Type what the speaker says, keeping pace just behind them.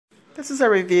This is a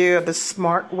review of the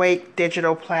Smart Weight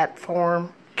digital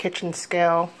platform kitchen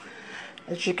scale.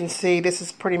 As you can see, this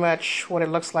is pretty much what it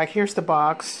looks like. Here's the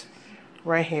box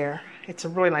right here. It's a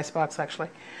really nice box actually.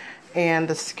 And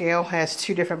the scale has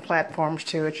two different platforms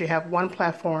to it. You have one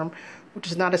platform which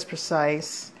is not as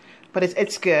precise, but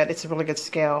it's good. It's a really good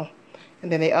scale.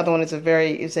 And then the other one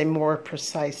is a more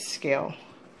precise scale.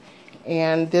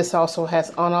 And this also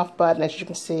has on-off button, as you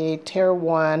can see, Tare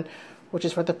 1, which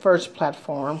is for the first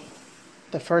platform.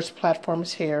 The first platform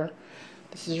is here.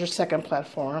 This is your second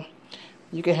platform.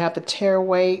 You can have the Tare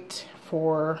weight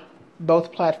for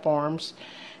both platforms.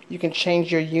 You can change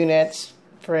your units,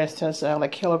 for instance,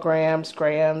 like kilograms,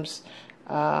 grams,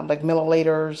 like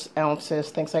milliliters,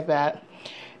 ounces, things like that.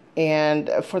 And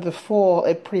for the full,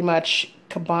 it pretty much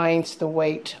combines the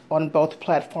weight on both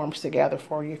platforms together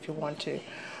for you if you want to.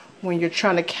 When you're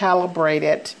trying to calibrate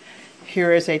it,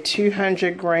 here is a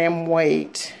 200 gram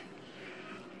weight,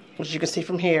 as you can see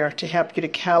from here, to help you to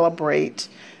calibrate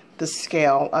the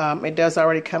scale. It does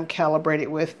already come calibrated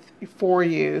for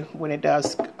you when it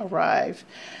does arrive.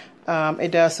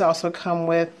 It does also come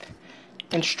with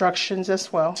instructions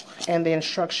as well, and the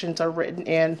instructions are written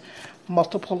in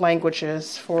multiple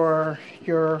languages for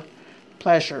your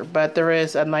pleasure, but there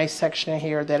is a nice section in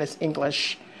here that is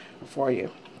English for you.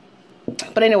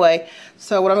 But anyway,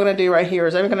 so what I'm going to do right here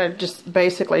is I'm going to just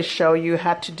basically show you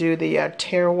how to do the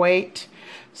Tare weight.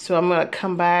 So I'm going to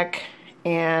come back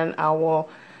and I will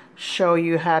show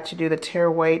you how to do the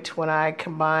Tare weight when I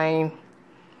combine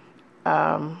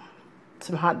some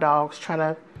hot dogs,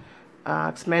 trying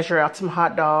to measure out some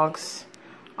hot dogs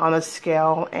on the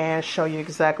scale and show you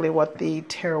exactly what the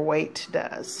Tare weight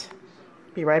does.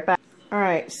 Be right back.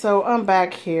 Alright, so I'm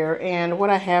back here, and what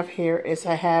I have here is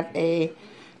I have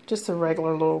just a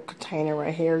regular little container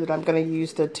right here that I'm going to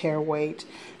use the Tare weight.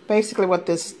 Basically what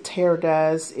this Tare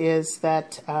does is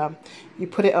that you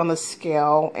put it on the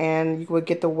scale and you would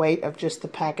get the weight of just the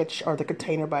package or the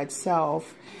container by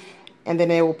itself, and then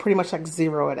it will pretty much like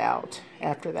zero it out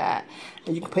after that.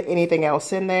 And you can put anything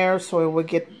else in there, so it will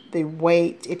get the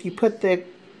weight. If you put the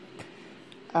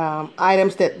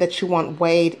items that you want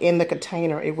weighed in the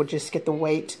container, it will just get the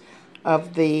weight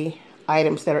of the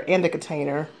items that are in the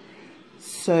container,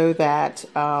 so that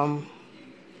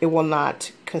it will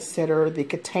not consider the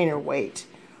container weight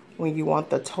when you want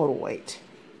the total weight.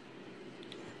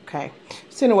 Okay,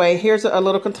 so anyway, here's a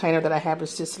little container that I have.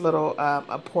 It's just a little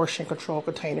a portion control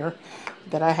container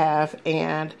that I have,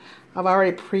 and I've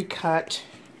already pre-cut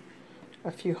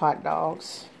a few hot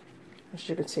dogs, as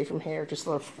you can see from here, just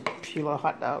a few little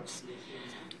hot dogs.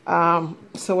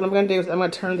 So what I'm going to do is I'm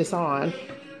going to turn this on,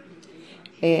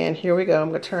 and here we go. I'm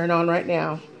going to turn it on right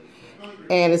now,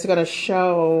 and it's going to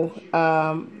show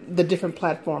the different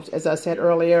platforms. As I said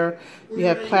earlier, you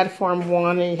have platform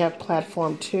 1 and you have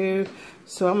platform 2.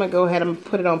 So I'm going to go ahead and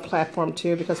put it on platform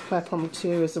 2 because platform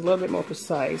 2 is a little bit more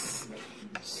precise.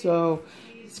 So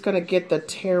it's going to get the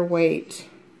Tare weight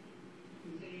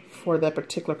for that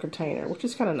particular container, which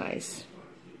is kind of nice.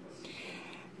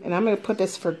 And I'm going to put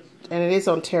this and it is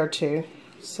on Tare 2.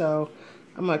 So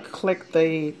I'm going to click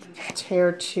the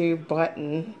Tare 2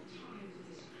 button.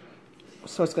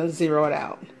 So it's going to zero it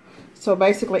out. So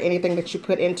basically anything that you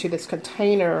put into this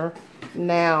container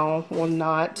now will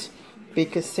not be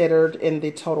considered in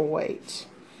the total weight.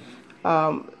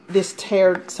 This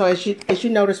Tare, so as you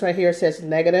notice right here, it says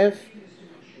negative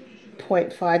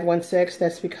 0.516.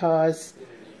 That's because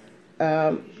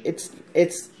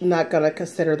it's not going to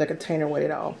consider the container weight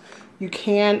at all. You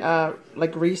can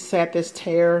like reset this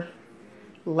Tare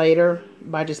later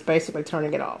by just basically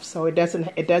turning it off. So it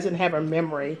doesn't have a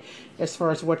memory as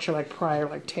far as what your like prior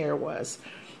like Tare was.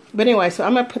 But anyway, so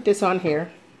I'm gonna put this on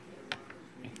here,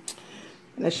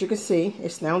 and as you can see,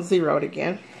 it's now zeroed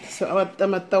again. So I'm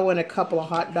gonna throw in a couple of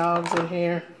hot dogs in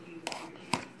here,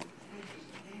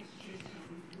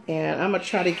 and I'm gonna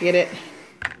try to get it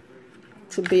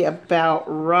to be about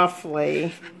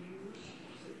roughly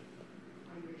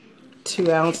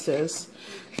 2 ounces.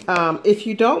 If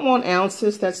you don't want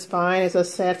ounces, that's fine. As I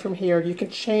said, from here, you can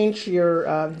change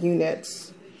your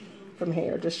units from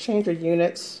here. Just change your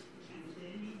units.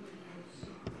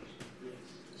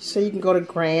 So you can go to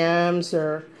grams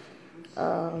or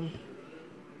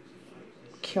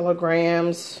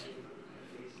kilograms,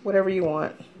 whatever you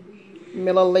want.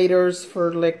 Milliliters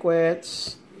for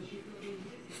liquids,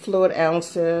 fluid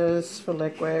ounces for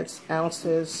liquids,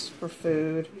 ounces for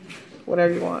food.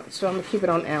 Whatever you want. So I'm going to keep it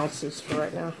on ounces for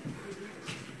right now.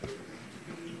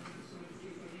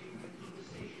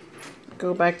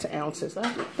 Go back to ounces.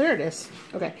 Oh, there it is.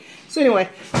 Okay. So anyway,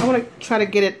 I want to try to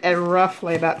get it at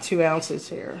roughly about 2 ounces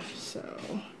here. So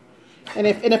And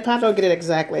if I don't get it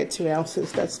exactly at 2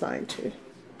 ounces, that's fine too.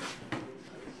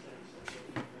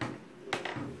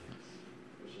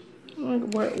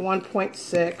 We're at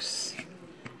 1.6.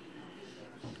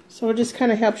 So it just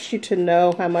kind of helps you to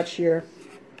know how much you're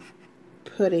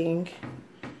putting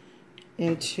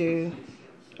into.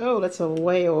 Oh, that's a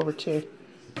way over too.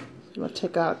 I'm going to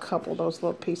take out a couple of those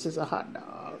little pieces of hot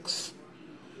dogs.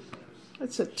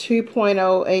 It's a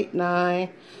 2.089.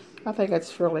 I think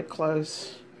that's fairly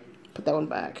close. Put that one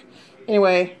back.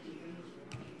 Anyway,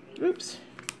 oops,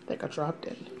 I think I dropped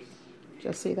it. Did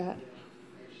you see that?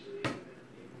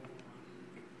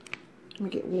 Let me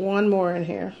get one more in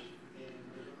here.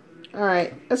 All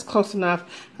right, that's close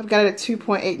enough. I've got it at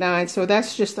 2.89, so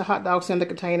that's just the hot dogs in the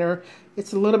container.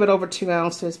 It's a little bit over 2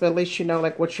 ounces, but at least you know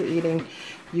like what you're eating.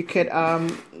 You could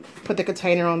put the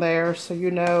container on there so you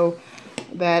know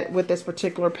that with this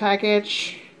particular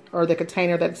package or the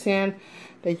container that's in,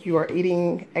 that you are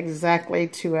eating exactly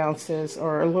 2 ounces,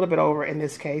 or a little bit over in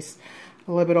this case,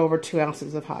 a little bit over 2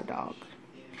 ounces of hot dog.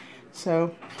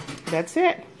 So that's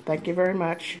it. Thank you very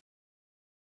much.